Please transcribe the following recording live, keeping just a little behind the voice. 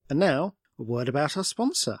And now, a word about our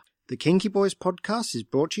sponsor. The Kinky Boys podcast is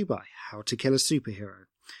brought to you by How to Kill a Superhero,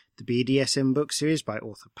 the BDSM book series by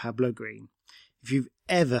author Pablo Green. If you've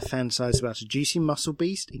ever fantasized about a juicy muscle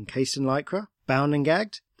beast encased in lycra, bound and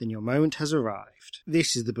gagged, then your moment has arrived.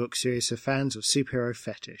 This is the book series for fans of superhero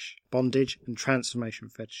fetish, bondage, and transformation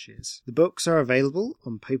fetishes. The books are available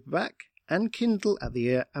on paperback and Kindle at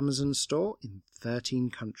the Amazon store in 13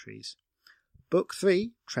 countries. Book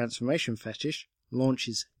 3, Transformation Fetish,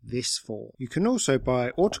 launches this fall. You can also buy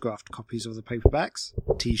autographed copies of the paperbacks,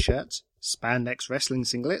 t-shirts, spandex wrestling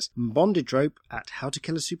singlets, and bondage rope at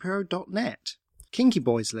howtokillasuperhero.net. Kinky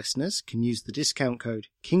Boys listeners can use the discount code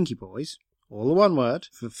KinkyBoys, all one word,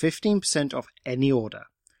 for 15% off any order.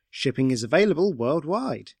 Shipping is available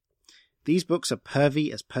worldwide. These books are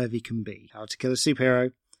pervy as pervy can be. How to Kill a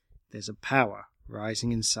Superhero. There's a power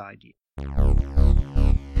rising inside you.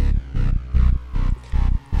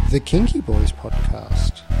 The Kinky Boys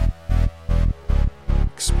podcast.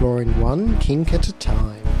 Exploring one kink at a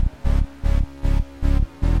time.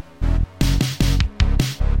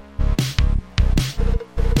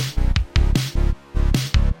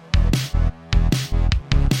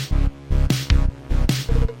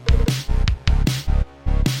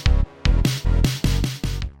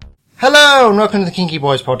 Hello and welcome to the Kinky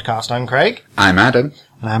Boys podcast. I'm Craig. I'm Adam.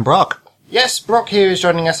 And I'm Brock. Yes, Brock here is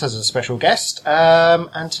joining us as a special guest,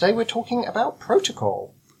 and today we're talking about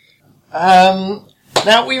protocol.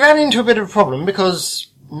 Now, we ran into a bit of a problem because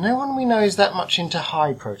no one we know is that much into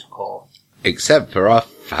high protocol. Except for our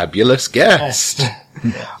fabulous guest.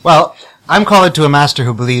 Well, I'm called to a master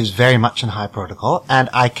who believes very much in high protocol, and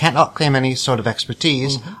I cannot claim any sort of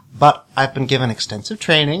expertise, but I've been given extensive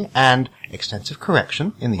training and extensive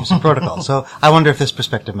correction in the use of protocol. So I wonder if this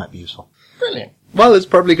perspective might be useful. Brilliant. Well, it's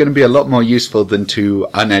probably going to be a lot more useful than two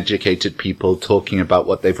uneducated people talking about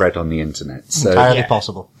what they've read on the internet. So, entirely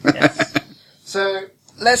possible. Yes. So,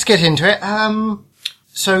 let's get into it.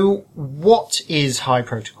 So, what is high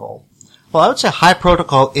protocol? Well, I would say high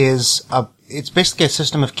protocol is it's basically a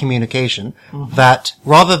system of communication that,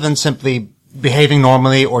 rather than simply behaving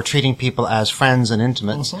normally or treating people as friends and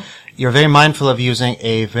intimates, you're very mindful of using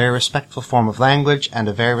a very respectful form of language and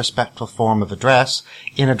a very respectful form of address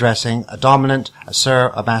in addressing a dominant, a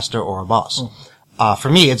sir, a master, or a boss. For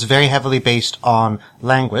me, it's very heavily based on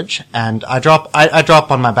language, and I drop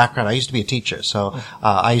on my background. I used to be a teacher, so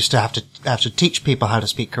I used to have to teach people how to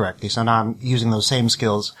speak correctly. So now I'm using those same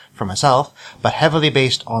skills for myself, but heavily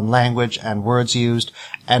based on language and words used,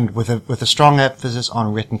 and with a strong emphasis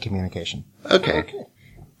on written communication. Okay.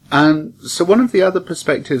 So one of the other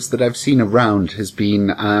perspectives that I've seen around has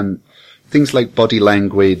been things like body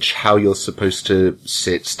language, how you're supposed to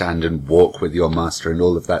sit, stand, and walk with your master, and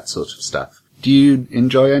all of that sort of stuff. Do you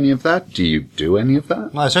enjoy any of that? Do you do any of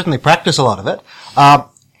that? Well, I certainly practice a lot of it.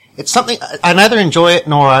 It's something I neither enjoy it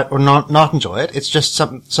nor not enjoy it. It's just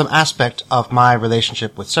some aspect of my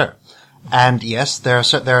relationship with Sir. And yes, there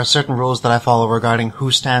are certain rules that I follow regarding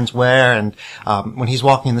who stands where, and when he's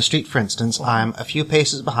walking in the street, for instance, I'm a few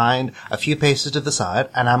paces behind, a few paces to the side,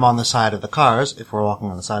 and I'm on the side of the cars if we're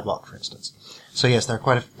walking on the sidewalk, for instance. So yes, there are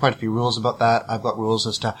quite a few rules about that. I've got rules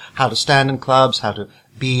as to how to stand in clubs, how to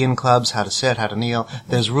be in clubs, how to sit, how to kneel.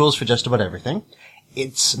 There's rules for just about everything.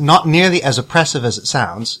 It's not nearly as oppressive as it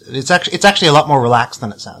sounds. It's actually a lot more relaxed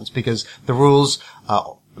than it sounds, because the rules,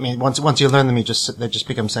 once you learn them, they just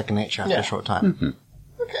become second nature after a short time.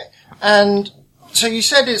 Okay. And so you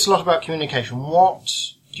said it's a lot about communication. What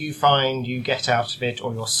do you find you get out of it,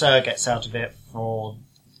 or your sir gets out of it, for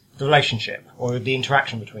the relationship or the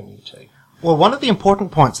interaction between you two? Well, one of the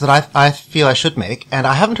important points that I feel I should make, and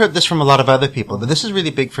I haven't heard this from a lot of other people, but this is really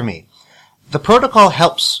big for me. The protocol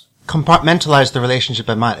helps compartmentalize the relationship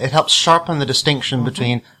in mind. It helps sharpen the distinction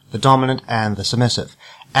between the dominant and the submissive.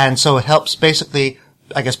 And so it helps basically,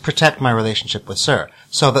 I guess, protect my relationship with Sir,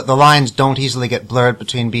 so that the lines don't easily get blurred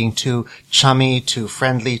between being too chummy, too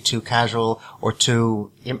friendly, too casual, or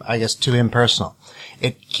too impersonal.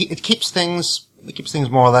 It keeps things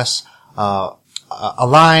more or less,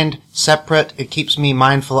 aligned, separate. It keeps me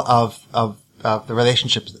mindful of the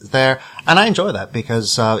relationship that's there, and I enjoy that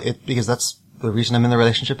because that's the reason I'm in the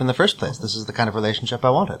relationship in the first place. This is the kind of relationship I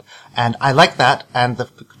wanted, and I like that. And the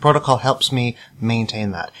protocol helps me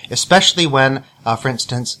maintain that, especially when, for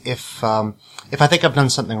instance, if I think I've done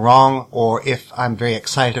something wrong, or if I'm very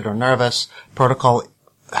excited or nervous, protocol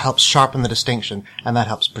helps sharpen the distinction, and that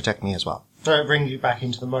helps protect me as well. So it brings you back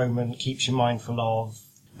into the moment, keeps you mindful of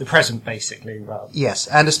the present, basically. Yes,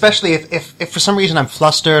 and especially if for some reason I'm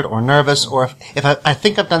flustered or nervous, or if I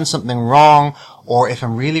think I've done something wrong, or if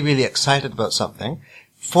I'm really, really excited about something,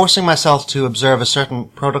 forcing myself to observe a certain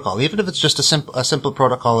protocol, even if it's just a simple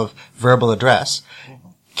protocol of verbal address,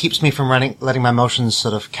 keeps me from letting my emotions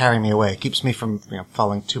sort of carry me away. Keeps me from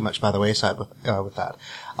falling too much by the wayside with that.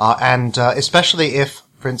 And especially if,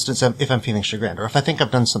 for instance, if I'm feeling chagrined or if I think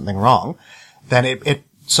I've done something wrong, then it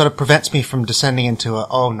sort of prevents me from descending into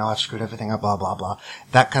oh no, I've screwed everything up, blah blah blah.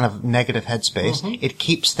 That kind of negative headspace. Mm-hmm. It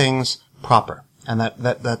keeps things proper, and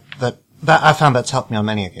that I found that's helped me on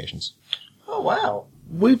many occasions. Oh wow.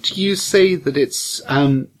 Would you say that it's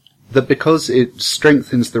that because it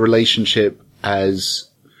strengthens the relationship as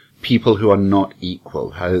people who are not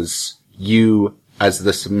equal, as you as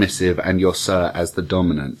the submissive and your sir as the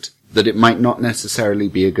dominant, that it might not necessarily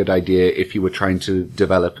be a good idea if you were trying to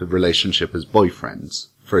develop a relationship as boyfriends,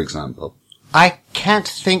 for example? I can't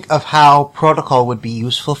think of how protocol would be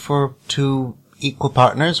useful for two equal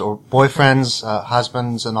partners or boyfriends,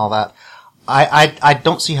 husbands and all that. I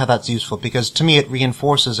don't see how that's useful because to me it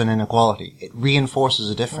reinforces an inequality. It reinforces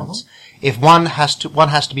a difference. Mm-hmm. If one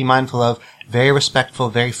has to be mindful of very respectful,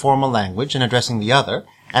 very formal language in addressing the other,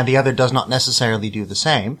 and the other does not necessarily do the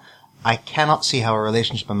same, I cannot see how a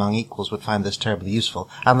relationship among equals would find this terribly useful,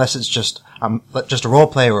 unless it's just a role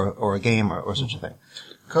play or a game or such a thing.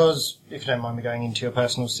 Because, if you don't mind me going into your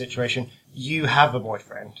personal situation, you have a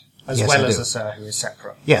boyfriend, as yes, well as a sir who is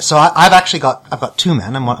separate. Yeah, so I've got two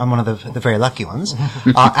men. I'm one of the very lucky ones.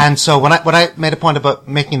 And so when I made a point about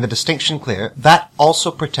making the distinction clear, that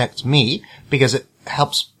also protects me because it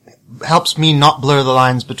helps me not blur the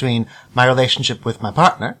lines between my relationship with my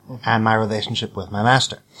partner and my relationship with my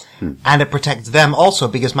master. And it protects them also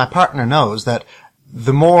because my partner knows that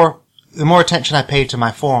the more attention I pay to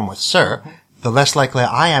my form with sir, the less likely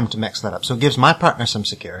I am to mix that up. So it gives my partner some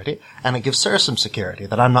security, and it gives sir some security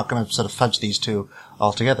that I'm not going to sort of fudge these two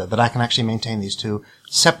altogether, that I can actually maintain these two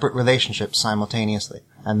separate relationships simultaneously.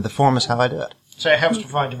 And the form is how I do it. So it helps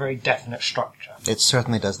provide a very definite structure. It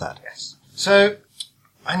certainly does that. Yes. So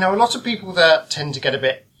I know a lot of people that tend to get a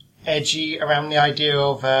bit edgy around the idea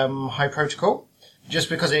of high protocol, just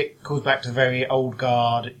because it calls back to the very old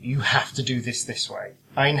guard, you have to do this way.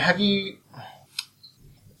 I mean,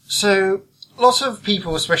 So, lots of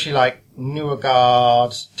people, especially like newer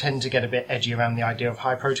guard, tend to get a bit edgy around the idea of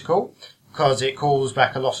high protocol, because it calls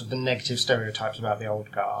back a lot of the negative stereotypes about the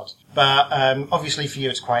old guard. But obviously for you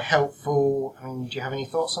it's quite helpful. I mean, do you have any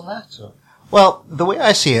thoughts on that? Or? Well, the way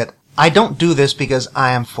I see it, I don't do this because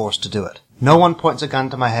I am forced to do it. No one points a gun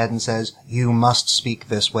to my head and says, you must speak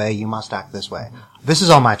this way, you must act this way. This is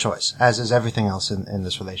all my choice, as is everything else in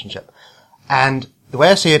this relationship. And the way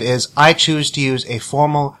I see it is, I choose to use a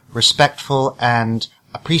formal, respectful, and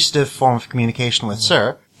appreciative form of communication with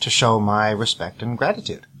sir to show my respect and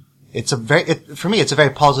gratitude. For me, it's a very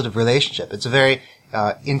positive relationship. It's a very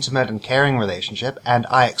intimate and caring relationship, and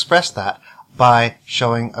I express that by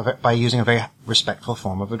using a very respectful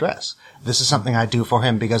form of address. This is something I do for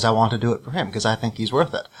him because I want to do it for him, because I think he's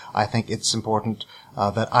worth it. I think it's important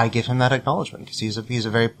that I give him that acknowledgement, because he's a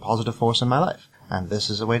very positive force in my life, and this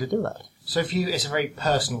is a way to do that. So for you, it's a very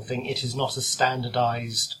personal thing. It is not a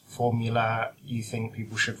standardized formula you think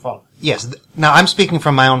people should follow. Yes. Now, I'm speaking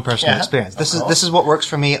from my own personal experience. This is what works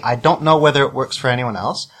for me. I don't know whether it works for anyone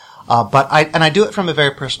else. But I do it from a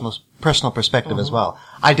very personal perspective as well.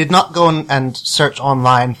 I did not go and search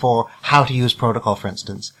online for how to use protocol, for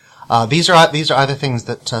instance. These are either things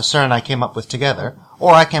that Sir and I came up with together,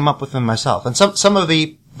 or I came up with them myself. And some of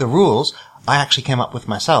the rules I actually came up with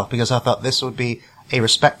myself because I thought this would be a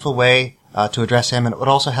respectful way to address him, and it would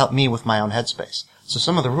also help me with my own headspace. So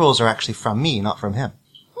some of the rules are actually from me, not from him.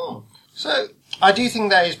 So I do think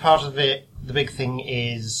that is part of it. The big thing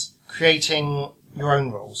is creating your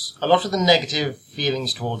own rules. A lot of the negative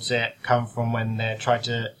feelings towards it come from when they're trying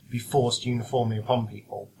to be forced uniformly upon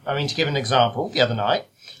people. I mean, to give an example, the other night,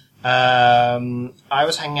 I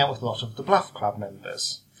was hanging out with a lot of the Bluff Club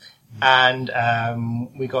members. And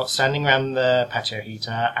we got standing around the patio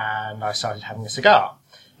heater, and I started having a cigar.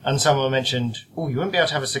 And someone mentioned, oh, you wouldn't be able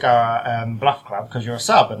to have a cigar at Bluff Club because you're a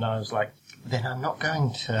sub. And I was like, then I'm not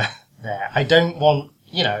going to there. I don't want,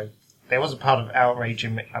 there was a part of outrage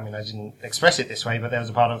in me. I mean, I didn't express it this way, but there was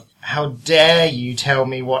a part of, how dare you tell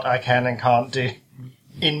me what I can and can't do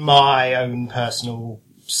in my own personal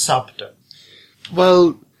subdom.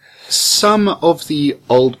 Well, some of the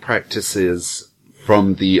old practices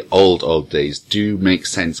from the old days do make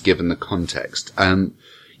sense given the context.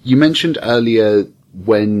 You mentioned earlier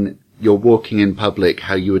when you're walking in public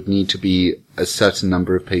how you would need to be a certain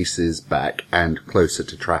number of paces back and closer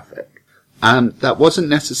to traffic. That wasn't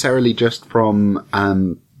necessarily just from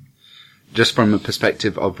a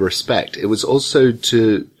perspective of respect. It was also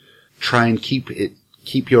to try and keep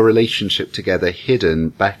keep your relationship together hidden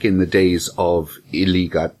back in the days of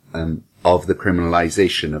of the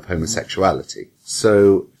criminalization of homosexuality.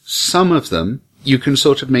 So some of them, you can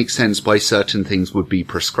sort of make sense why certain things would be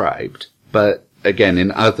prescribed. But again,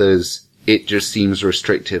 in others, it just seems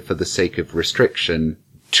restrictive for the sake of restriction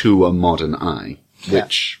to a modern eye,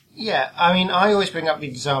 which... Yeah, I mean, I always bring up the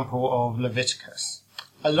example of Leviticus.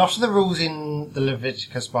 A lot of the rules in the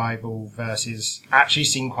Leviticus Bible verses actually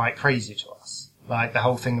seem quite crazy to us. Like the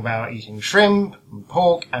whole thing about eating shrimp and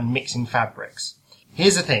pork and mixing fabrics.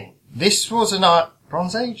 Here's the thing. This was an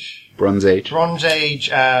Bronze Age? Bronze Age. Bronze Age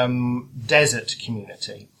desert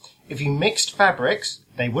community. If you mixed fabrics,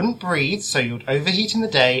 they wouldn't breathe, so you'd overheat in the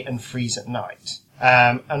day and freeze at night.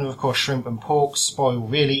 And of course, shrimp and pork spoil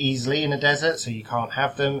really easily in a desert, so you can't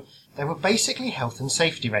have them. They were basically health and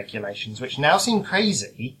safety regulations, which now seem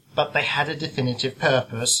crazy, but they had a definitive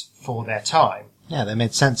purpose for their time. Yeah, they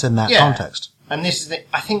made sense in that context. And this is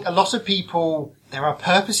I think a lot of people, there are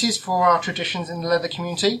purposes for our traditions in the leather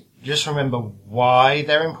community. Just remember why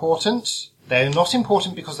they're important. They're not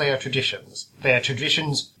important because they are traditions. They are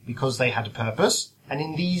traditions because they had a purpose. And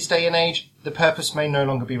in these day and age, the purpose may no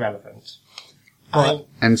longer be relevant.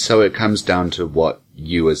 And so it comes down to what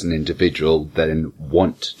you as an individual then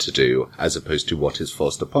want to do, as opposed to what is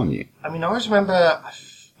forced upon you. I mean, I always remember,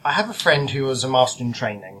 I have a friend who was a master in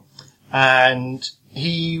training, and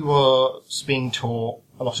he was being taught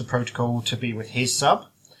a lot of protocol to be with his sub,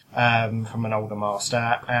 from an older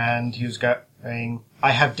master, and he was going,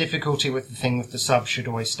 I have difficulty with the thing with the sub should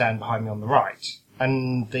always stand behind me on the right.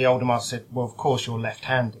 And the older master said, well, of course you're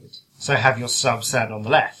left-handed, so have your sub stand on the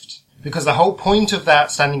left. Because the whole point of that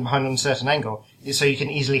standing behind on a certain angle is so you can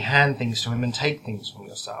easily hand things to him and take things from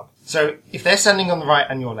your sub. So if they're standing on the right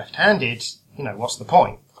and you're left-handed, you know, what's the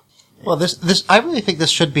point? Well, I really think this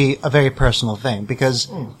should be a very personal thing,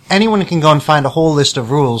 because anyone can go and find a whole list of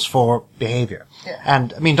rules for behavior. Yeah.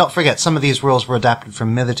 And, I mean, don't forget, some of these rules were adapted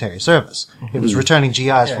from military service. Mm-hmm. It was returning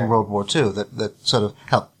GIs from World War II that sort of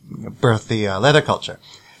helped birth the leather culture.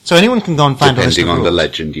 So anyone can go and find a list of rules. Depending on the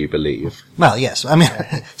legend you believe. Well, yes. I mean,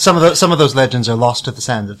 some of those legends are lost to the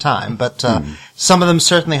sands of time, but some of them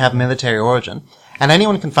certainly have military origin. And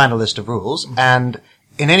anyone can find a list of rules, and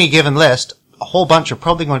in any given list, a whole bunch are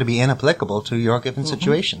probably going to be inapplicable to your given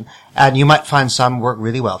situation. And you might find some work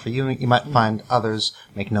really well for you, you might find others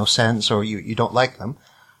make no sense, or you don't like them.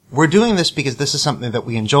 We're doing this because this is something that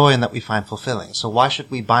we enjoy and that we find fulfilling. So why should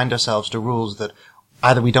we bind ourselves to rules that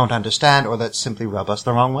either we don't understand or that simply rub us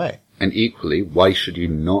the wrong way? And equally, why should you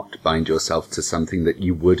not bind yourself to something that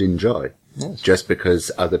you would enjoy? Yes. Just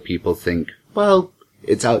because other people think, well,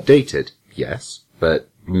 it's outdated. Yes, but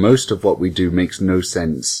most of what we do makes no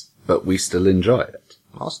sense, but we still enjoy it.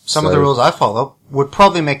 Well, some of the rules I follow would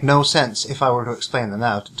probably make no sense if I were to explain them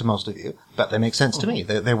now to most of you, but they make sense to me.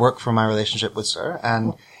 They work for my relationship with Sir,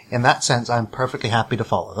 and in that sense, I'm perfectly happy to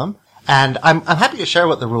follow them. And I'm happy to share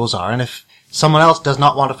what the rules are, and if someone else does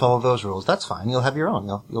not want to follow those rules, that's fine. You'll have your own.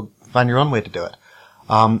 You'll find your own way to do it.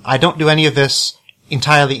 I don't do any of this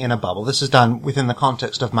entirely in a bubble. This is done within the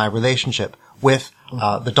context of my relationship with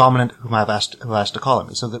the dominant who has to collar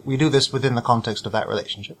me. So that we do this within the context of that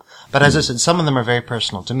relationship. But as I said, some of them are very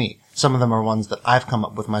personal to me. Some of them are ones that I've come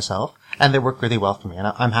up with myself, and they work really well for me, and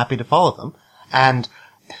I'm happy to follow them. And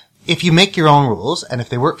if you make your own rules, and if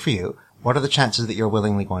they work for you, what are the chances that you're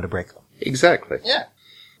willingly going to break them? Exactly. Yeah.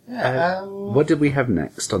 What did we have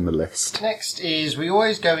next on the list? Next is we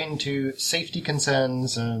always go into safety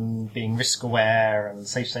concerns and being risk aware and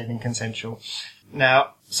safe, saving, consensual.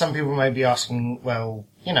 Now, some people may be asking, well,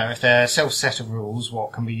 you know, if they're self-set of rules,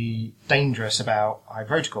 what can be dangerous about high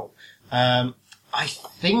protocol? I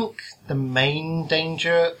think the main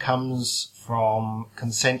danger comes from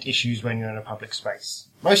consent issues when you're in a public space.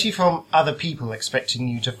 Mostly from other people expecting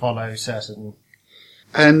you to follow certain...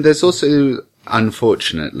 And there's also,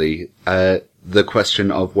 unfortunately, the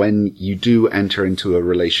question of when you do enter into a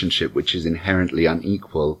relationship which is inherently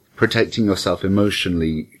unequal, protecting yourself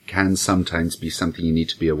emotionally can sometimes be something you need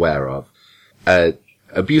to be aware of.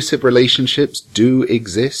 Abusive relationships do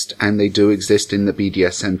exist, and they do exist in the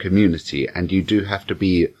BDSM community, and you do have to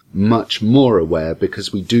be much more aware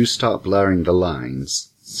because we do start blurring the lines.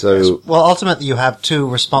 So, well, ultimately you have two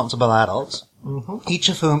responsible adults, each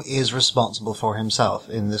of whom is responsible for himself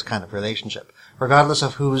in this kind of relationship. Regardless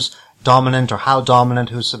of who's dominant or how dominant,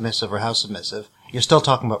 who's submissive or how submissive, you're still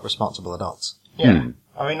talking about responsible adults. Yeah.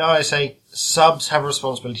 I mean, I say subs have a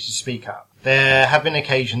responsibility to speak up. There have been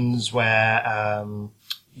occasions where, Adam,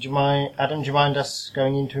 do you mind us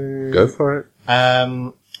going into... Go for it.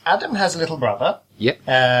 Adam has a little brother. Yep.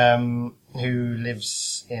 Who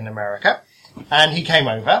lives in America. And he came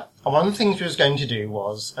over, and one of the things he was going to do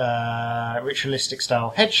was ritualistic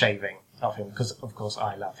style head shaving of him, because of course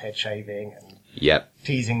I love head shaving and Yep.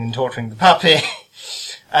 teasing and torturing the puppy.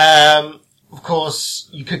 Of course,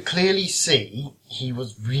 you could clearly see he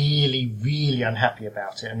was really, really unhappy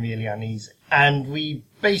about it and really uneasy. And we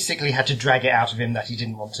basically had to drag it out of him that he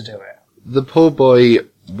didn't want to do it. The poor boy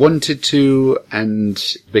wanted to, and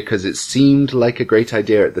because it seemed like a great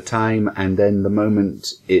idea at the time, and then the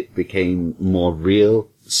moment it became more real,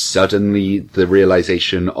 suddenly the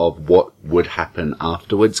realization of what would happen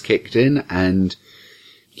afterwards kicked in, and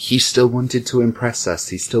he still wanted to impress us.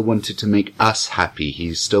 He still wanted to make us happy.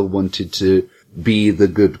 He still wanted to be the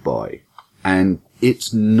good boy. And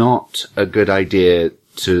it's not a good idea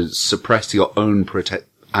to suppress your own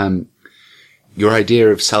your idea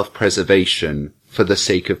of self-preservation for the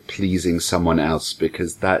sake of pleasing someone else,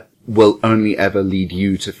 because that will only ever lead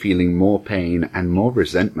you to feeling more pain and more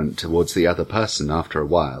resentment towards the other person after a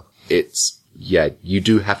while. You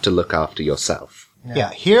do have to look after yourself.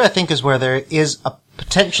 Yeah, here I think is where there is a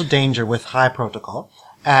potential danger with high protocol.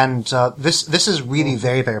 And this is really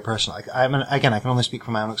very, very personal. Again, I can only speak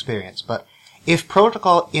from my own experience. But if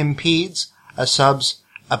protocol impedes a sub's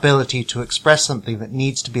ability to express something that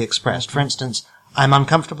needs to be expressed, for instance, I'm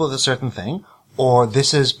uncomfortable with a certain thing, or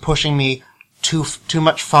this is pushing me too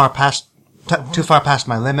far past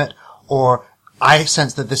my limit, or I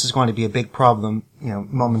sense that this is going to be a big problem,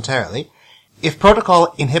 momentarily. If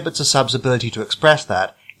protocol inhibits a sub's ability to express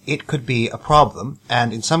that, it could be a problem,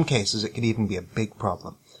 and in some cases it could even be a big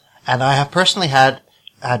problem. And I have personally had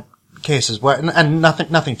cases where, and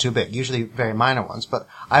nothing too big, usually very minor ones, but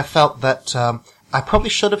I felt that I probably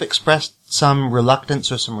should have expressed some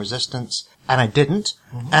reluctance or some resistance, and I didn't.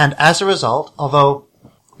 Mm-hmm. And as a result, although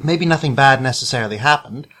maybe nothing bad necessarily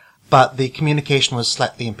happened, but the communication was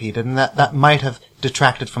slightly impeded, and that might have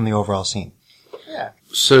detracted from the overall scene. Yeah.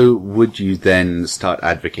 So would you then start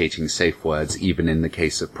advocating safe words even in the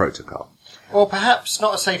case of protocol? Or perhaps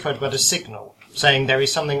not a safe word, but a signal, saying there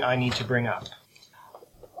is something I need to bring up.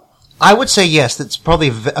 I would say yes, that's probably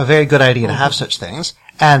a very good idea to have such things.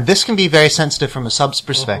 And this can be very sensitive from a sub's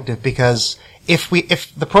perspective, because if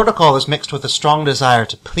the protocol is mixed with a strong desire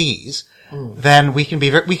to please, then we can be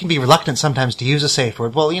reluctant sometimes to use a safe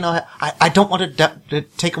word. Well, I don't want to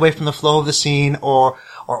take away from the flow of the scene, or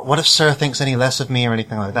what if Sir thinks any less of me, or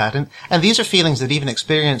anything like that. And these are feelings that even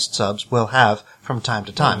experienced subs will have from time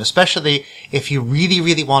to time, especially if you really,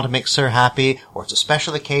 really want to make Sir happy, or it's a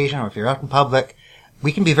special occasion, or if you're out in public.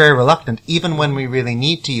 We can be very reluctant, even when we really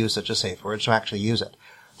need to use such a safe word, to actually use it.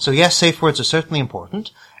 So yes, safe words are certainly important,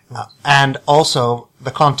 and also the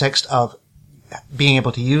context of being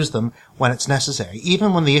able to use them when it's necessary.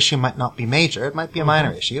 Even when the issue might not be major, it might be a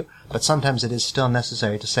minor issue, but sometimes it is still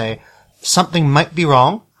necessary to say, something might be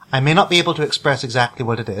wrong, I may not be able to express exactly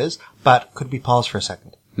what it is, but could we pause for a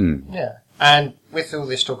second? Yeah. And with all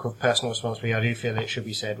this talk of personal responsibility, I do feel it should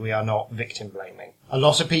be said we are not victim blaming. A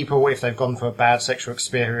lot of people, if they've gone through a bad sexual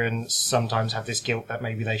experience, sometimes have this guilt that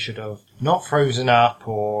maybe they should have not frozen up,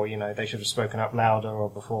 or, they should have spoken up louder or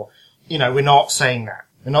before. We're not saying that.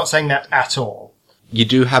 We're not saying that at all. You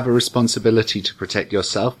do have a responsibility to protect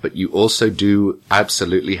yourself, but you also do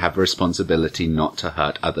absolutely have a responsibility not to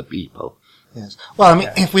hurt other people. Yes. Well,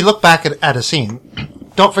 if we look back at a scene,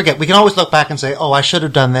 don't forget, we can always look back and say, oh, I should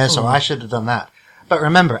have done this, or I should have done that. But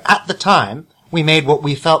remember, at the time, we made what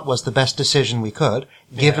we felt was the best decision we could,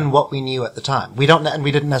 given what we knew at the time. We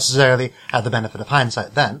didn't necessarily have the benefit of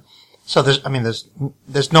hindsight then. So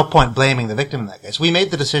there's no point blaming the victim in that case. We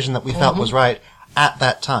made the decision that we felt was right at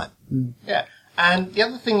that time. Yeah. And the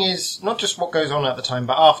other thing is, not just what goes on at the time,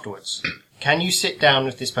 but afterwards. Can you sit down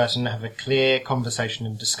with this person and have a clear conversation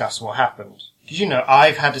and discuss what happened? Because,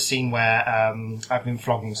 I've had a scene where I've been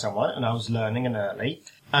flogging someone and I was learning and early,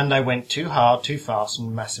 and I went too hard, too fast,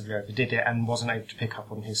 and massively overdid it and wasn't able to pick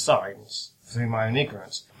up on his signs through my own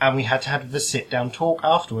ignorance. And we had to have the sit-down talk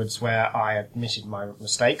afterwards where I admitted my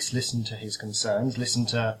mistakes, listened to his concerns, listened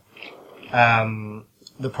to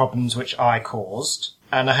the problems which I caused,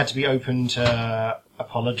 and I had to be open to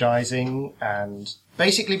apologising and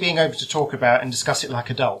basically being able to talk about and discuss it like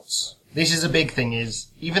adults. This is a big thing, is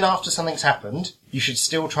even after something's happened, you should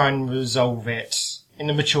still try and resolve it in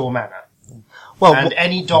a mature manner. Well, and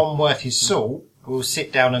any Dom worth his salt will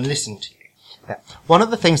sit down and listen to you. Yeah. One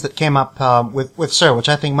of the things that came up with Sir, which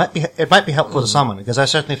I think might be helpful to someone, because I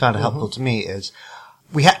certainly found it helpful to me, is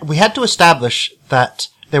we had to establish that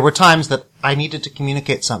there were times that I needed to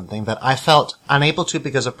communicate something that I felt unable to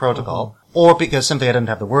because of protocol, or because simply I didn't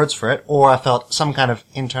have the words for it, or I felt some kind of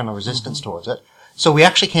internal resistance towards it. So we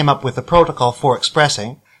actually came up with a protocol for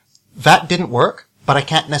expressing. That didn't work, but I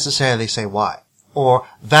can't necessarily say why. Or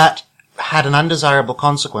that had an undesirable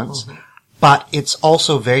consequence, but it's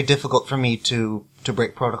also very difficult for me to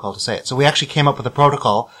break protocol to say it. So we actually came up with a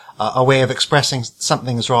protocol, a way of expressing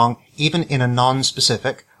something is wrong, even in a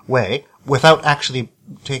non-specific way, without actually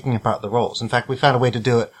taking apart the roles. In fact, we found a way to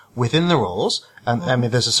do it within the roles. And I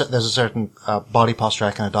mean, there's a certain body posture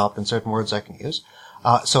I can adopt and certain words I can use.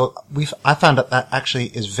 So I found that actually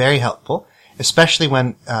is very helpful, especially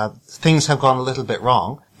when things have gone a little bit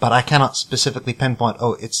wrong, but I cannot specifically pinpoint,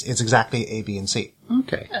 it's exactly A, B, and C.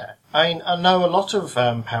 Okay. Yeah. I know a lot of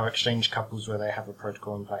power exchange couples where they have a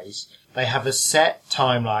protocol in place. They have a set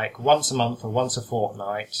time, like once a month or once a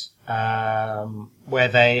fortnight, where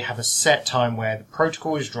they have a set time where the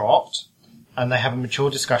protocol is dropped and they have a mature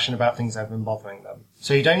discussion about things that have been bothering them.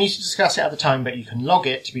 So you don't need to discuss it at the time, but you can log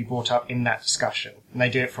it to be brought up in that discussion. And they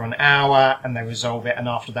do it for an hour and they resolve it, and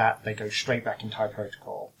after that they go straight back into high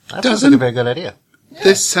protocol. That sounds like a very good idea. Yeah.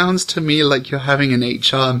 This sounds to me like you're having an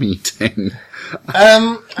HR meeting.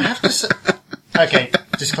 I have to say... Okay,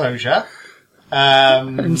 disclosure.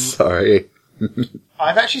 I'm sorry.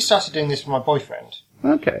 I've actually started doing this for my boyfriend.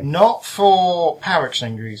 Okay. Not for power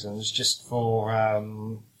exchange reasons, just for,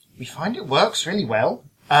 we find it works really well.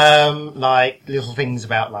 Like little things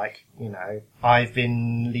about I've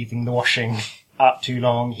been leaving the washing up too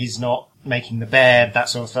long, he's not making the bed, that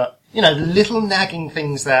sort of stuff. The little nagging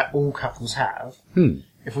things that all couples have.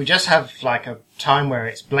 If we just have a time where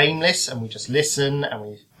it's blameless and we just listen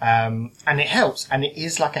and and it helps, and it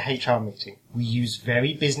is like a HR meeting. We use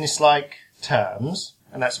very business-like terms,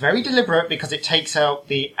 and that's very deliberate because it takes out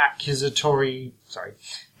the accusatory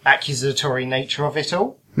nature of it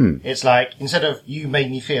all. It's like, instead of you made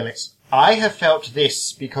me feel, it's I have felt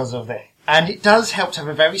this because of this. And it does help to have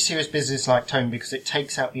a very serious business-like tone because it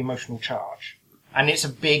takes out the emotional charge. And it's a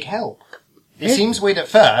big help. It seems weird at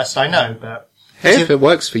first, I know, but... Hey, if it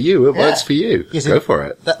works for you, it works for you. Go for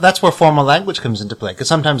it. That's where formal language comes into play, because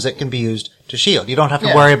sometimes it can be used to shield. You don't have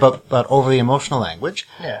to worry about overly emotional language.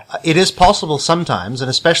 Yeah. It is possible sometimes, and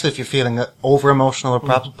especially if you're feeling over-emotional or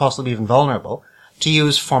perhaps possibly even vulnerable, to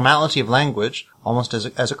use formality of language almost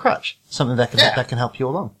as a crutch, something that can help you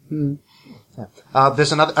along. Yeah.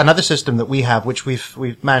 There's another system that we have, which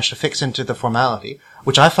we've managed to fix into the formality,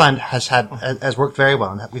 which I find has worked very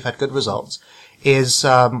well, and we've had good results. Is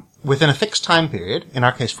within a fixed time period, in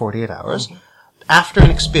our case 48 hours, after an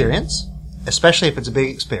experience, especially if it's a big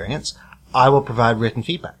experience, I will provide written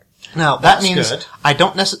feedback. Now, that means good.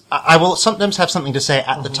 I will sometimes have something to say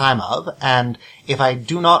at the time of, and if I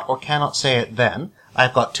do not or cannot say it then,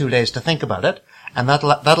 I've got 2 days to think about it, and that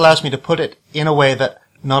allows me to put it in a way that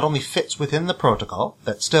not only fits within the protocol,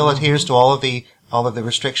 that still adheres to all of the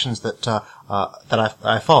restrictions that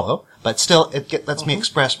I follow, but still it lets me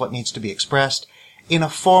express what needs to be expressed in a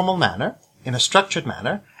formal manner, in a structured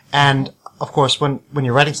manner, and of course when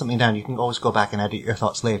you're writing something down, you can always go back and edit your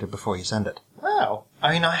thoughts later before you send it. Wow.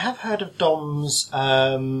 I mean, I have heard of DOMs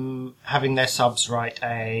having their subs write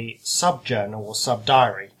a sub-journal or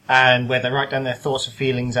sub-diary, and where they write down their thoughts and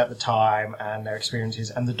feelings at the time and their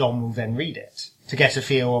experiences, and the DOM will then read it to get a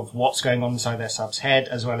feel of what's going on inside their sub's head,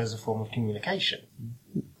 as well as a form of communication.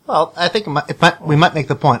 Well, I think we might make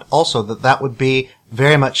the point also that would be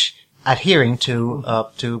very much adhering to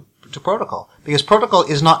protocol, because protocol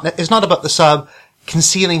is not about the sub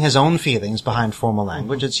concealing his own feelings behind formal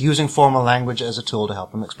language. It's using formal language as a tool to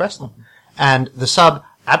help him express them. And the sub,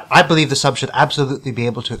 I believe the sub should absolutely be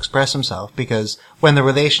able to express himself, because when the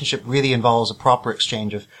relationship really involves a proper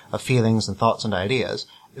exchange of feelings and thoughts and ideas,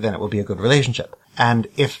 then it will be a good relationship. And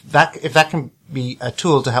if that can be a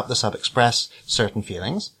tool to help the sub express certain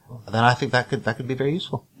feelings, then I think that could be very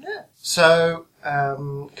useful. Yeah. So,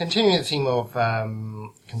 continuing the theme of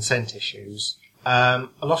consent issues, a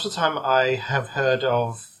lot of the time I have heard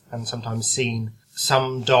of and sometimes seen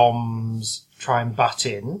some DOMs try and butt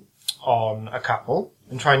in on a couple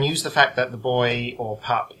and try and use the fact that the boy or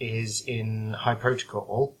pup is in high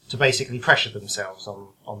protocol to basically pressure themselves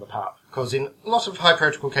on the pup. Because in a lot of high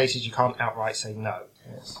protocol cases, you can't outright say no.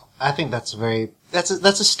 Yes. I think that's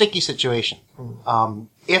a sticky situation.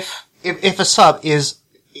 If a sub is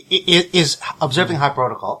observing high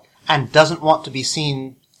protocol and doesn't want to be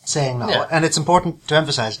seen saying no, and it's important to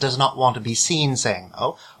emphasize, does not want to be seen saying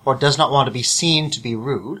no, or does not want to be seen to be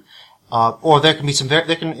rude, or there can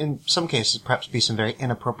in some cases perhaps be some very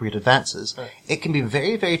inappropriate advances. Right. It can be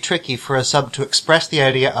very, very tricky for a sub to express the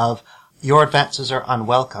idea of your advances are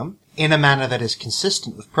unwelcome in a manner that is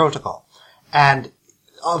consistent with protocol. And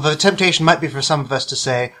the temptation might be for some of us to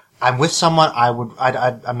say, I'm with someone,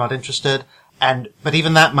 I'm not interested, but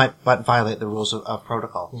even that might violate the rules of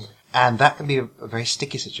protocol. And that can be a very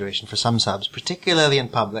sticky situation for some subs, particularly in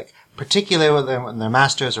public, particularly when their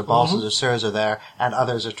masters or bosses or sirs are there, and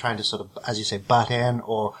others are trying to sort of, as you say, butt in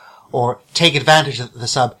or take advantage that the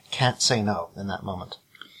sub can't say no in that moment.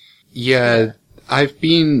 Yeah, I've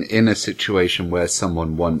been in a situation where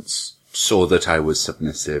someone once saw that I was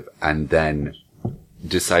submissive and then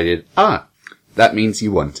decided, that means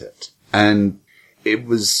you want it. And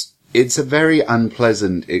it's a very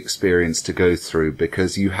unpleasant experience to go through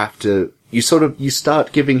because you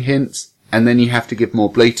start giving hints and then you have to give more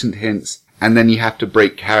blatant hints and then you have to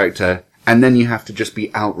break character and then you have to just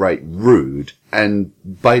be outright rude. And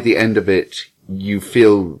by the end of it, you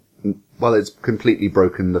feel, well, it's completely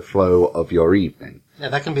broken the flow of your evening. Yeah,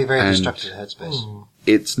 that can be very destructive to headspace.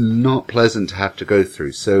 It's not pleasant to have to go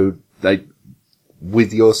through. So,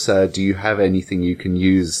 with your sir, do you have anything you can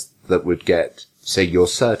use that would get, say, your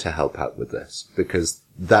sir to help out with this? Because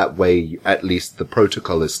that way, at least the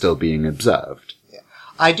protocol is still being observed. Yeah.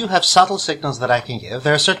 I do have subtle signals that I can give.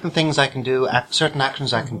 There are certain things I can do, certain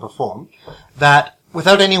actions I can perform, that,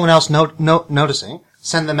 without anyone else noticing,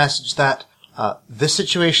 send the message that this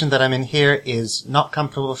situation that I'm in here is not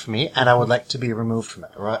comfortable for me, and I would like to be removed from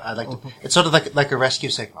it. Or I'd like to. It's sort of like a rescue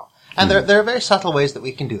signal. And there are very subtle ways that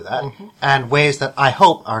we can do that, and ways that I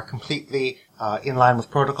hope are completely in line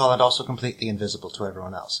with protocol and also completely invisible to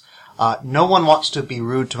everyone else. No one wants to be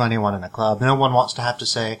rude to anyone in a club. No one wants to have to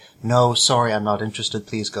say, no, sorry, I'm not interested,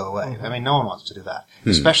 please go away. I mean, no one wants to do that.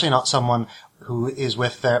 Especially not someone who is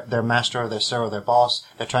with their master or their sir or their boss.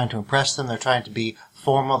 They're trying to impress them. They're trying to be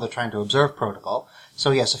formal. They're trying to observe protocol.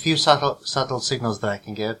 So yes, a few subtle signals that I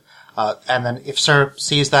can give. And then if sir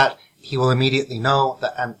sees that, he will immediately know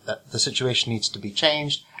that the situation needs to be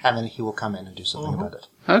changed, and then he will come in and do something about it.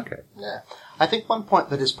 Okay. Yeah. I think one point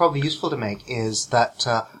that is probably useful to make is that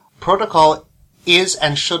protocol is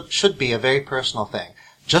and should be a very personal thing.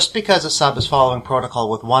 Just because a sub is following protocol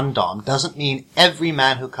with one dom doesn't mean every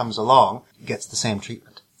man who comes along gets the same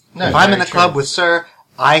treatment. No, if I'm in a club with sir,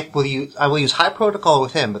 I will use high protocol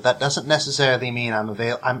with him, but that doesn't necessarily mean I'm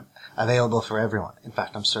available for everyone. In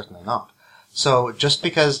fact, I'm certainly not. So just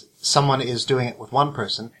because someone is doing it with one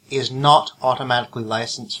person is not automatically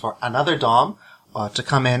licensed for another dom to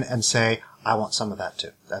come in and say, I want some of that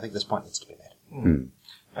too. I think this point needs to be made.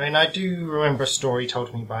 I mean, I do remember a story told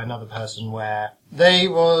to me by another person where they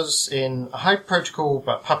was in a high protocol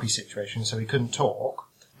but puppy situation, so he couldn't talk,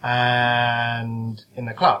 and in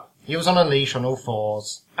the club. He was on a leash on all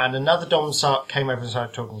fours, and another dom came over and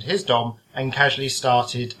started talking to his dom, and casually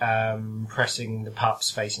started pressing the pup's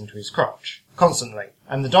face into his crotch, constantly.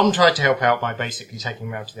 And the dom tried to help out by basically taking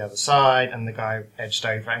him out to the other side, and the guy edged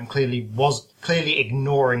over and clearly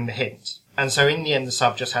ignoring the hint. And so in the end, the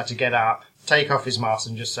sub just had to get up, take off his mask,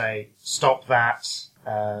 and just say, stop that.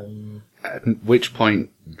 At which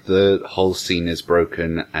point, the whole scene is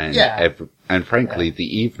broken, and frankly,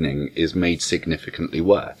 the evening is made significantly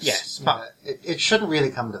worse. Yes, but it shouldn't really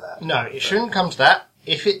come to that. No, it shouldn't come to that.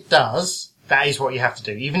 If it does, that is what you have to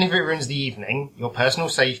do. Even if it ruins the evening, your personal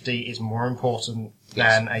safety is more important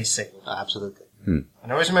than a scene. Absolutely. And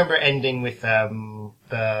I always remember it ending with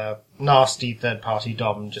the nasty third-party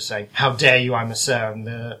dom just saying, how dare you, I'm a sir, and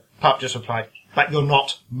the pup just replied, but you're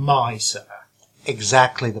not my sir.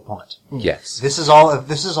 Exactly the point. Yes. This is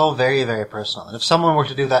all very, very personal. And if someone were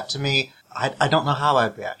to do that to me, I don't know how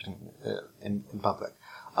I'd react in public.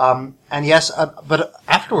 And yes, but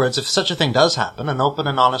afterwards, if such a thing does happen, an open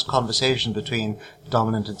and honest conversation between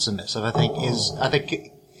dominant and submissive,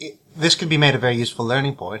 this could be made a very useful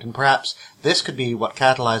learning point, and perhaps this could be what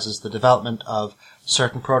catalyzes the development of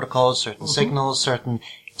certain protocols, certain signals, certain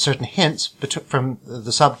hints from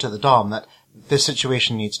the sub to the dom that this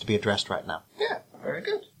situation needs to be addressed right now. Yeah, very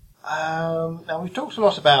good. Now, we've talked a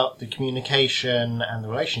lot about the communication and the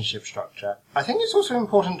relationship structure. I think it's also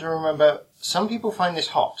important to remember some people find this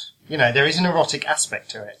hot. You know, there is an erotic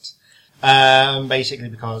aspect to it. Basically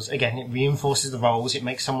because, again, it reinforces the roles. It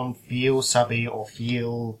makes someone feel subby or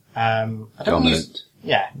feel, dominant.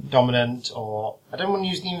 Dominant, or I don't want to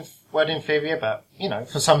use the word inferior, but, you know,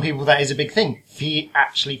 for some people that is a big thing.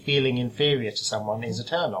 Actually feeling inferior to someone is a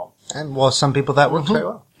turn on. And well, some people that works very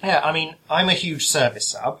well. Yeah, I mean, I'm a huge service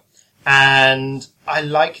sub, and I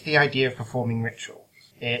like the idea of performing ritual.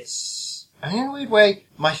 It's, in a weird way,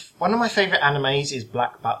 one of my favourite animes is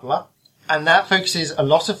Black Butler, and that focuses a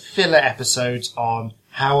lot of filler episodes on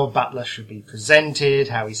how a butler should be presented,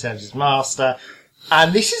 how he serves his master,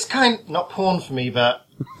 and this is not porn for me, but,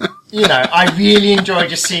 you know, I really enjoy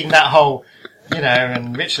just seeing that whole, you know,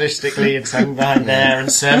 and ritualistically and standing behind there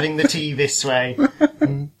and serving the tea this way.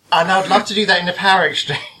 And I'd love to do that in a power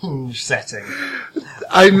exchange setting.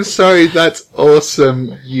 I'm sorry, that's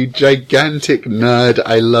awesome. You gigantic nerd.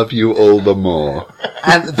 I love you all the more.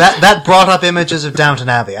 And that brought up images of Downton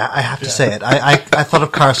Abbey. I have to say it. I thought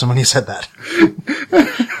of Carson when he said that.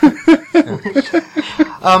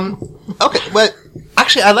 Okay, well,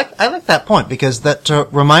 actually, I like that point because that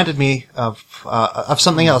reminded me of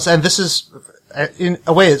something else. And this is, in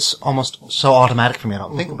a way, it's almost so automatic for me. I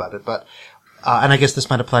don't think about it, but and I guess this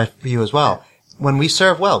might apply for you as well. When we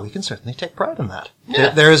serve well, we can certainly take pride in that. Yeah.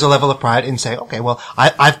 There is a level of pride in saying, okay, well,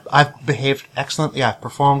 I've behaved excellently, I've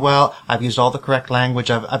performed well, I've used all the correct language,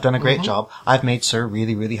 I've done a great job, I've made Sir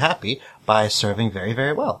really, really happy by serving very,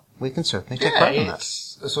 very well. We can certainly take pride in that.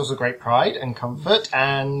 It's also great pride and comfort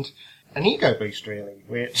and an ego boost, really,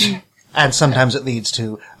 which... And sometimes it leads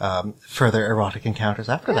to further erotic encounters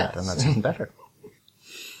after that, and that's even better.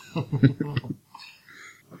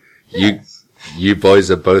 You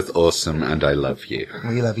boys are both awesome, and I love you.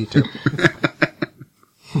 We love you too.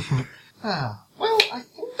 Well,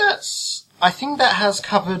 I think that has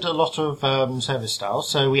covered a lot of service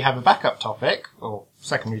styles. So we have a backup topic, or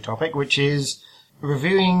secondary topic, which is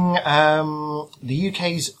reviewing the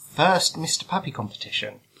UK's first Mr. Puppy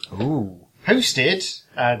competition. Ooh. Hosted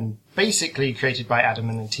and basically created by Adam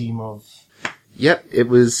and a team of... Yep, it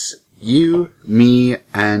was you, me,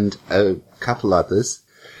 and a couple others.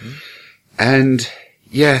 And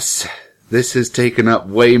yes, this has taken up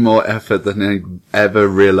way more effort than I ever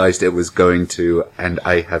realized it was going to, and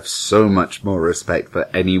I have so much more respect for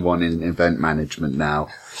anyone in event management now.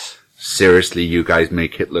 Seriously, you guys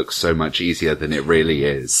make it look so much easier than it really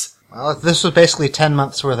is. Well, this was basically 10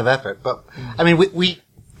 months worth of effort, but, I mean,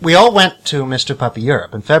 we all went to Mr. Puppy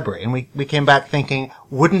Europe in February, and we came back thinking,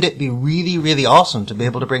 wouldn't it be really, really awesome to be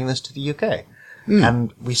able to bring this to the UK?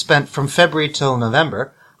 And we spent from February till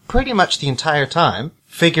November pretty much the entire time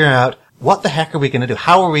figuring out what the heck are we going to do?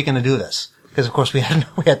 How are we going to do this? Because of course we had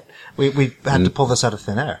to pull this out of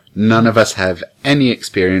thin air. None of us have any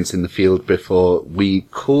experience in the field before. We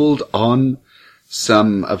called on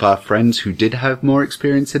some of our friends who did have more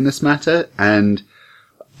experience in this matter, and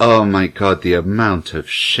oh my god, the amount of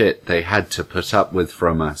shit they had to put up with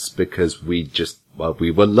from us because we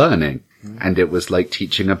were learning. And it was like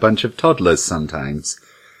teaching a bunch of toddlers sometimes.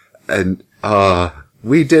 And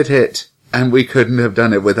we did it, and we couldn't have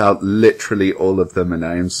done it without literally all of them, and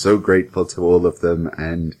I am so grateful to all of them,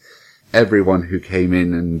 and everyone who came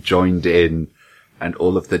in and joined in, and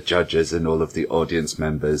all of the judges and all of the audience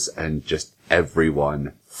members, and just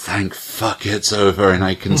everyone. Thank fuck it's over and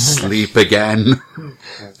I can sleep again.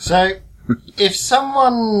 So, if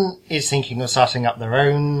someone is thinking of starting up their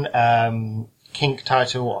own kink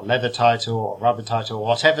title, or leather title, or rubber title, or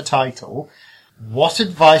whatever title, what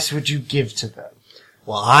advice would you give to them?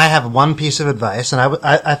 Well, I have one piece of advice, and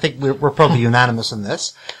I think we're probably unanimous in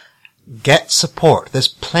this. Get support. There's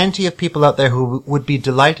plenty of people out there who would be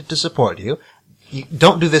delighted to support you. You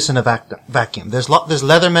don't do this in a vacuum. There's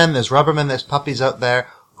leathermen, there's rubbermen, there's puppies out there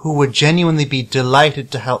who would genuinely be delighted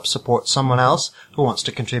to help support someone else who wants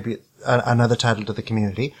to contribute another title to the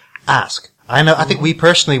community. Ask. I think we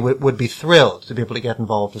personally would be thrilled to be able to get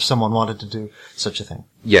involved if someone wanted to do such a thing.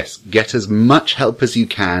 Yes, get as much help as you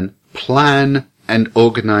can. Plan and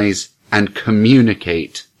organize and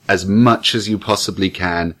communicate as much as you possibly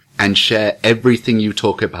can, and share everything you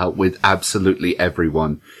talk about with absolutely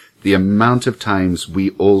everyone. The amount of times we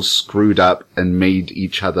all screwed up and made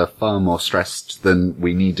each other far more stressed than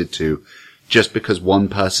we needed to, just because one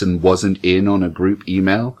person wasn't in on a group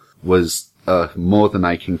email, was more than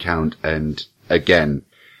I can count. And again,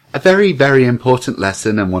 a very, very important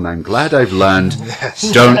lesson, and one I'm glad I've learned.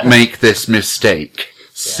 Yes. Don't make this mistake.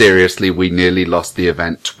 Seriously, we nearly lost the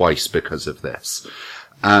event twice because of this.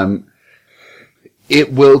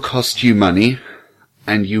 It will cost you money,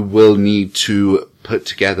 and you will need to put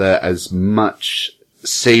together as much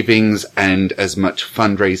savings and as much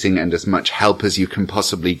fundraising and as much help as you can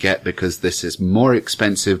possibly get, because this is more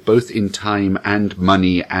expensive both in time and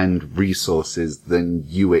money and resources than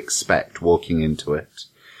you expect walking into it.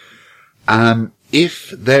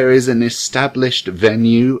 If there is an established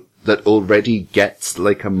venue that already gets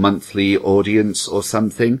like a monthly audience or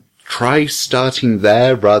something, try starting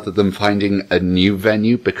there rather than finding a new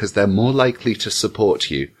venue, because they're more likely to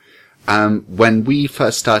support you. When we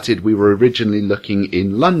first started, we were originally looking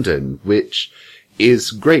in London, which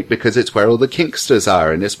is great because it's where all the Kinksters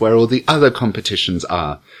are and it's where all the other competitions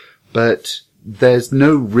are. But there's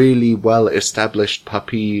no really well-established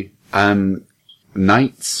puppy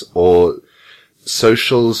nights or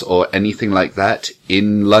socials or anything like that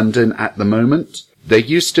in London at the moment. There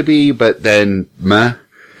used to be, but then meh.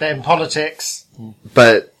 Then politics.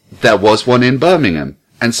 But there was one in Birmingham.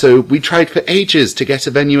 And so we tried for ages to get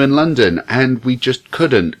a venue in London, and we just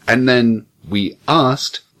couldn't. And then we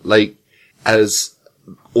asked, like, as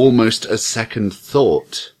almost a second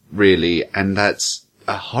thought, really, and that's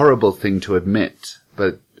a horrible thing to admit,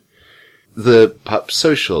 but the Pup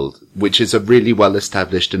Social, which is a really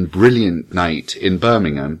well-established and brilliant night in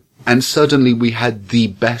Birmingham, and suddenly we had the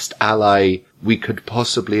best ally we could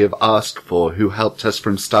possibly have asked for, who helped us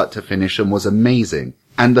from start to finish and was amazing.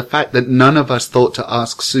 And the fact that none of us thought to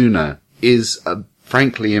ask sooner is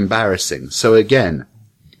frankly embarrassing. So again,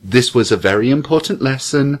 this was a very important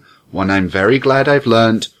lesson, one I'm very glad I've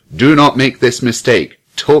learned. Do not make this mistake.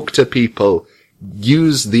 Talk to people.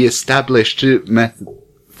 Use the established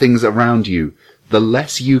things around you. The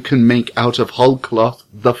less you can make out of whole cloth,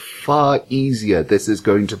 the far easier this is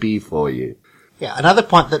going to be for you. Yeah, another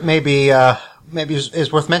point that maybe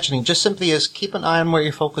is worth mentioning just simply is keep an eye on where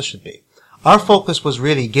your focus should be. Our focus was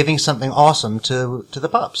really giving something awesome to the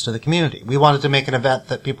pups, to the community. We wanted to make an event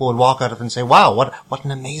that people would walk out of and say, wow, what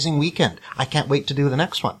an amazing weekend. I can't wait to do the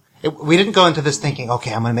next one. We didn't go into this thinking,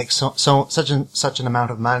 okay, I'm going to make such an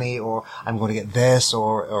amount of money, or I'm going to get this,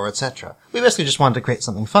 or etc. We basically just wanted to create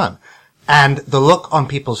something fun. And the look on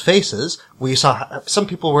people's faces, we saw some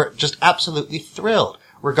people were just absolutely thrilled,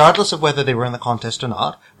 regardless of whether they were in the contest or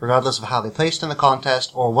not, regardless of how they placed in the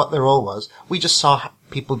contest or what their role was. We just saw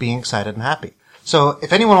people being excited and happy. So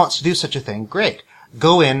if anyone wants to do such a thing, great.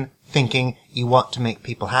 Go in thinking you want to make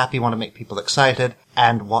people happy, want to make people excited,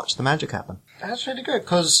 and watch the magic happen. That's really good,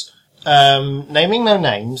 because naming no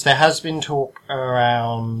names, there has been talk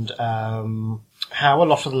around how a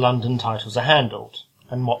lot of the London titles are handled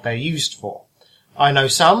and what they're used for. I know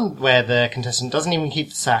some where the contestant doesn't even keep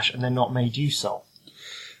the sash and they're not made use of.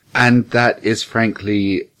 And that is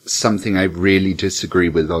frankly something I really disagree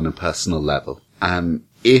with on a personal level.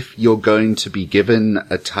 If you're going to be given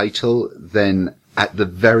a title, then at the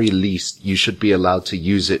very least you should be allowed to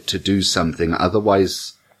use it to do something.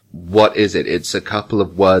 Otherwise, what is it? It's a couple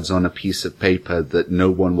of words on a piece of paper that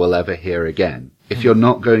no one will ever hear again. If you're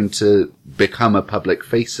not going to become a public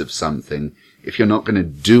face of something, if you're not going to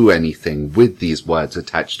do anything with these words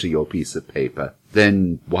attached to your piece of paper,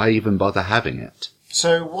 then why even bother having it?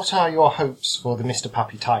 So what are your hopes for the Mr.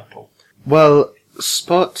 Puppy title? Well,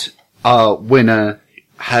 Spot, our winner,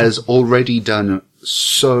 has already done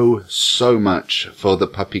so much for the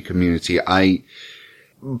puppy community.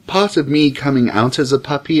 Part of me coming out as a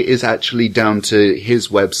puppy is actually down to his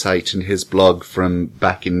website and his blog from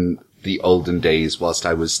back in the olden days whilst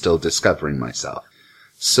I was still discovering myself.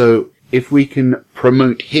 So if we can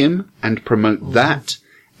promote him and promote that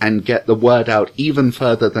and get the word out even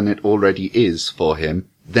further than it already is for him,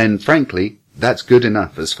 then frankly, that's good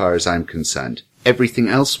enough as far as I'm concerned. Everything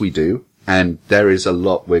else we do, and there is a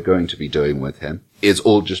lot we're going to be doing with him, is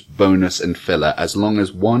all just bonus and filler as long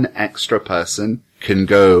as one extra person can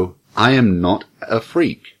go, I am not a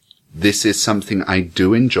freak. This is something I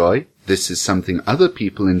do enjoy. This is something other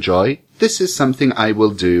people enjoy. This is something I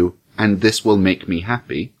will do, and this will make me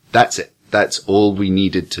happy. That's it. That's all we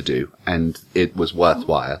needed to do, and it was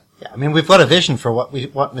worthwhile. Yeah, I mean, we've got a vision for what we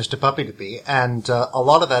want Mr. Puppy to be, and a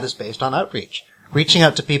lot of that is based on outreach. Reaching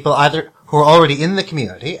out to people either who are already in the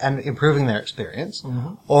community and improving their experience,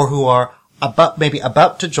 or who are about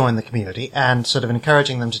to join the community and sort of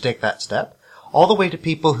encouraging them to take that step, all the way to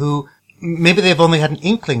people who maybe they've only had an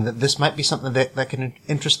inkling that this might be something that can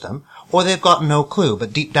interest them, or they've got no clue,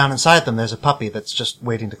 but deep down inside them there's a puppy that's just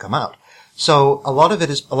waiting to come out. So a lot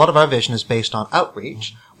of our vision is based on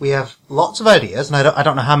outreach. We have lots of ideas, and I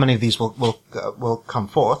don't know how many of these will come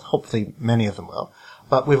forth. Hopefully many of them will.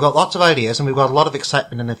 But we've got lots of ideas, and we've got a lot of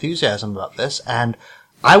excitement and enthusiasm about this, and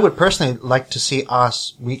I would personally like to see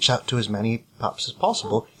us reach out to as many pups as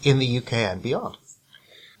possible in the UK and beyond.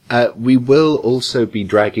 We will also be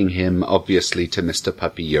dragging him, obviously, to Mr.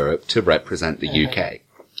 Puppy Europe to represent the UK.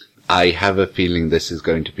 I have a feeling this is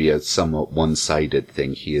going to be a somewhat one-sided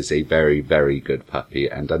thing. He is a very, very good puppy,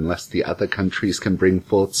 and unless the other countries can bring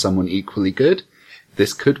forth someone equally good,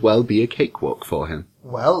 this could well be a cakewalk for him.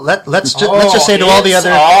 Well, let's just say to all the other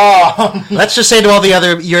let's just say to all the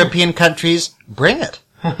other European countries, bring it.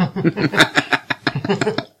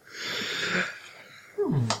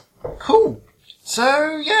 Cool.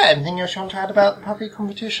 So yeah, anything else you want to add about the puppy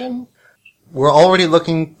competition? We're already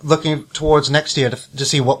looking towards next year to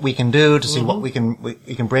see what we can do, to see what we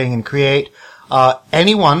can bring and create.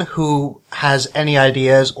 Anyone who has any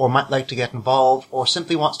ideas or might like to get involved or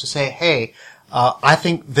simply wants to say, hey, I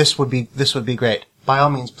think this would be great. By all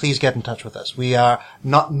means, please get in touch with us. We're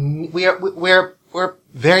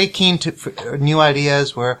very keen for new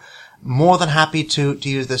ideas. We're more than happy to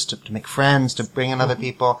use this to make friends, to bring in other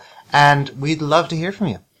people. and we'd love to hear from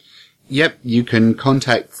you. Yep, you can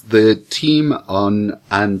contact the team on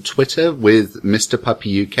Twitter with Mr.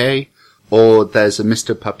 Puppy UK, or there's a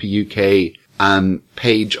Mr. Puppy UK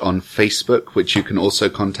page on Facebook, which you can also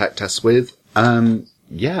contact us with.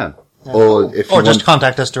 Yeah. Or if you Or just want...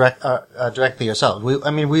 contact us directly yourself.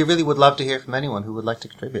 We really would love to hear from anyone who would like to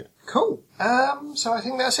contribute. Cool. So I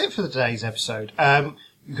think that's it for today's episode.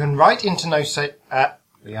 You can write into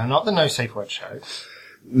we are not the No Safe Word Show.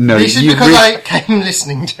 No, This is because I came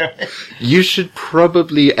listening to it. You should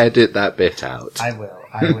probably edit that bit out. I will.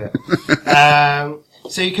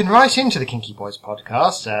 So you can write into the Kinky Boys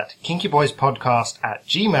Podcast at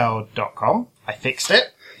kinkyboyspodcast@gmail.com. I fixed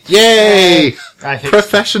it. Yay! I fixed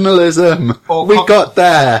Professionalism! Or We got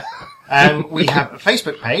there! We have a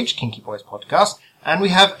Facebook page, Kinky Boys Podcast, and we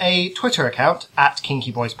have a Twitter account at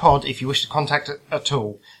Kinky Boys Pod if you wish to contact it at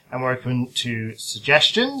all. And we're open to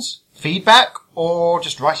suggestions, feedback, or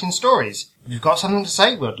just writing stories. If you've got something to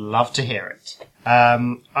say, we'd love to hear it.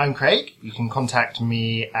 I'm Craig. You can contact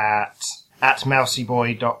me at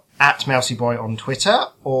mouseyboy on Twitter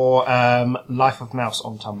or Life of Mouse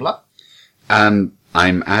on Tumblr.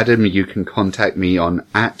 I'm Adam. You can contact me on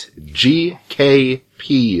at GKPBoy,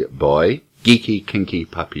 Geeky Kinky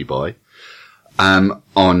Puppy Boy,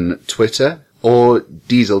 on Twitter, or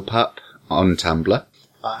Dieselpup on Tumblr.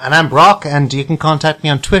 And I'm Brock, and you can contact me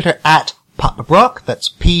on Twitter at PupBrock. That's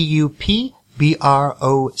PUPBROCK.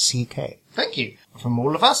 Thank you. From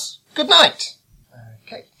all of us, good night.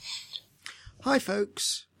 Okay. Hi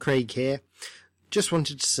folks, Craig here. Just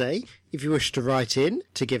wanted to say, if you wish to write in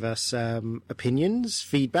to give us opinions,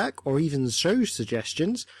 feedback, or even show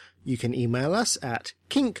suggestions, you can email us at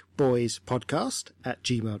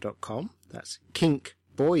kinkboyspodcast@gmail.com. That's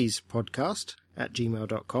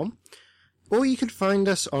kinkboyspodcast@gmail.com. Or you can find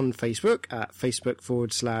us on Facebook at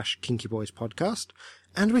Facebook.com/Kinky Boys Podcast.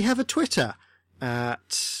 And we have a Twitter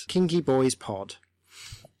at Kinky Boys Pod.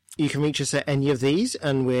 You can reach us at any of these,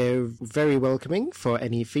 and we're very welcoming for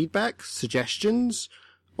any feedback, suggestions,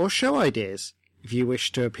 or show ideas. If you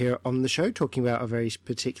wish to appear on the show talking about a very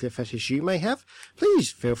particular fetish you may have,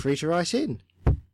 please feel free to write in.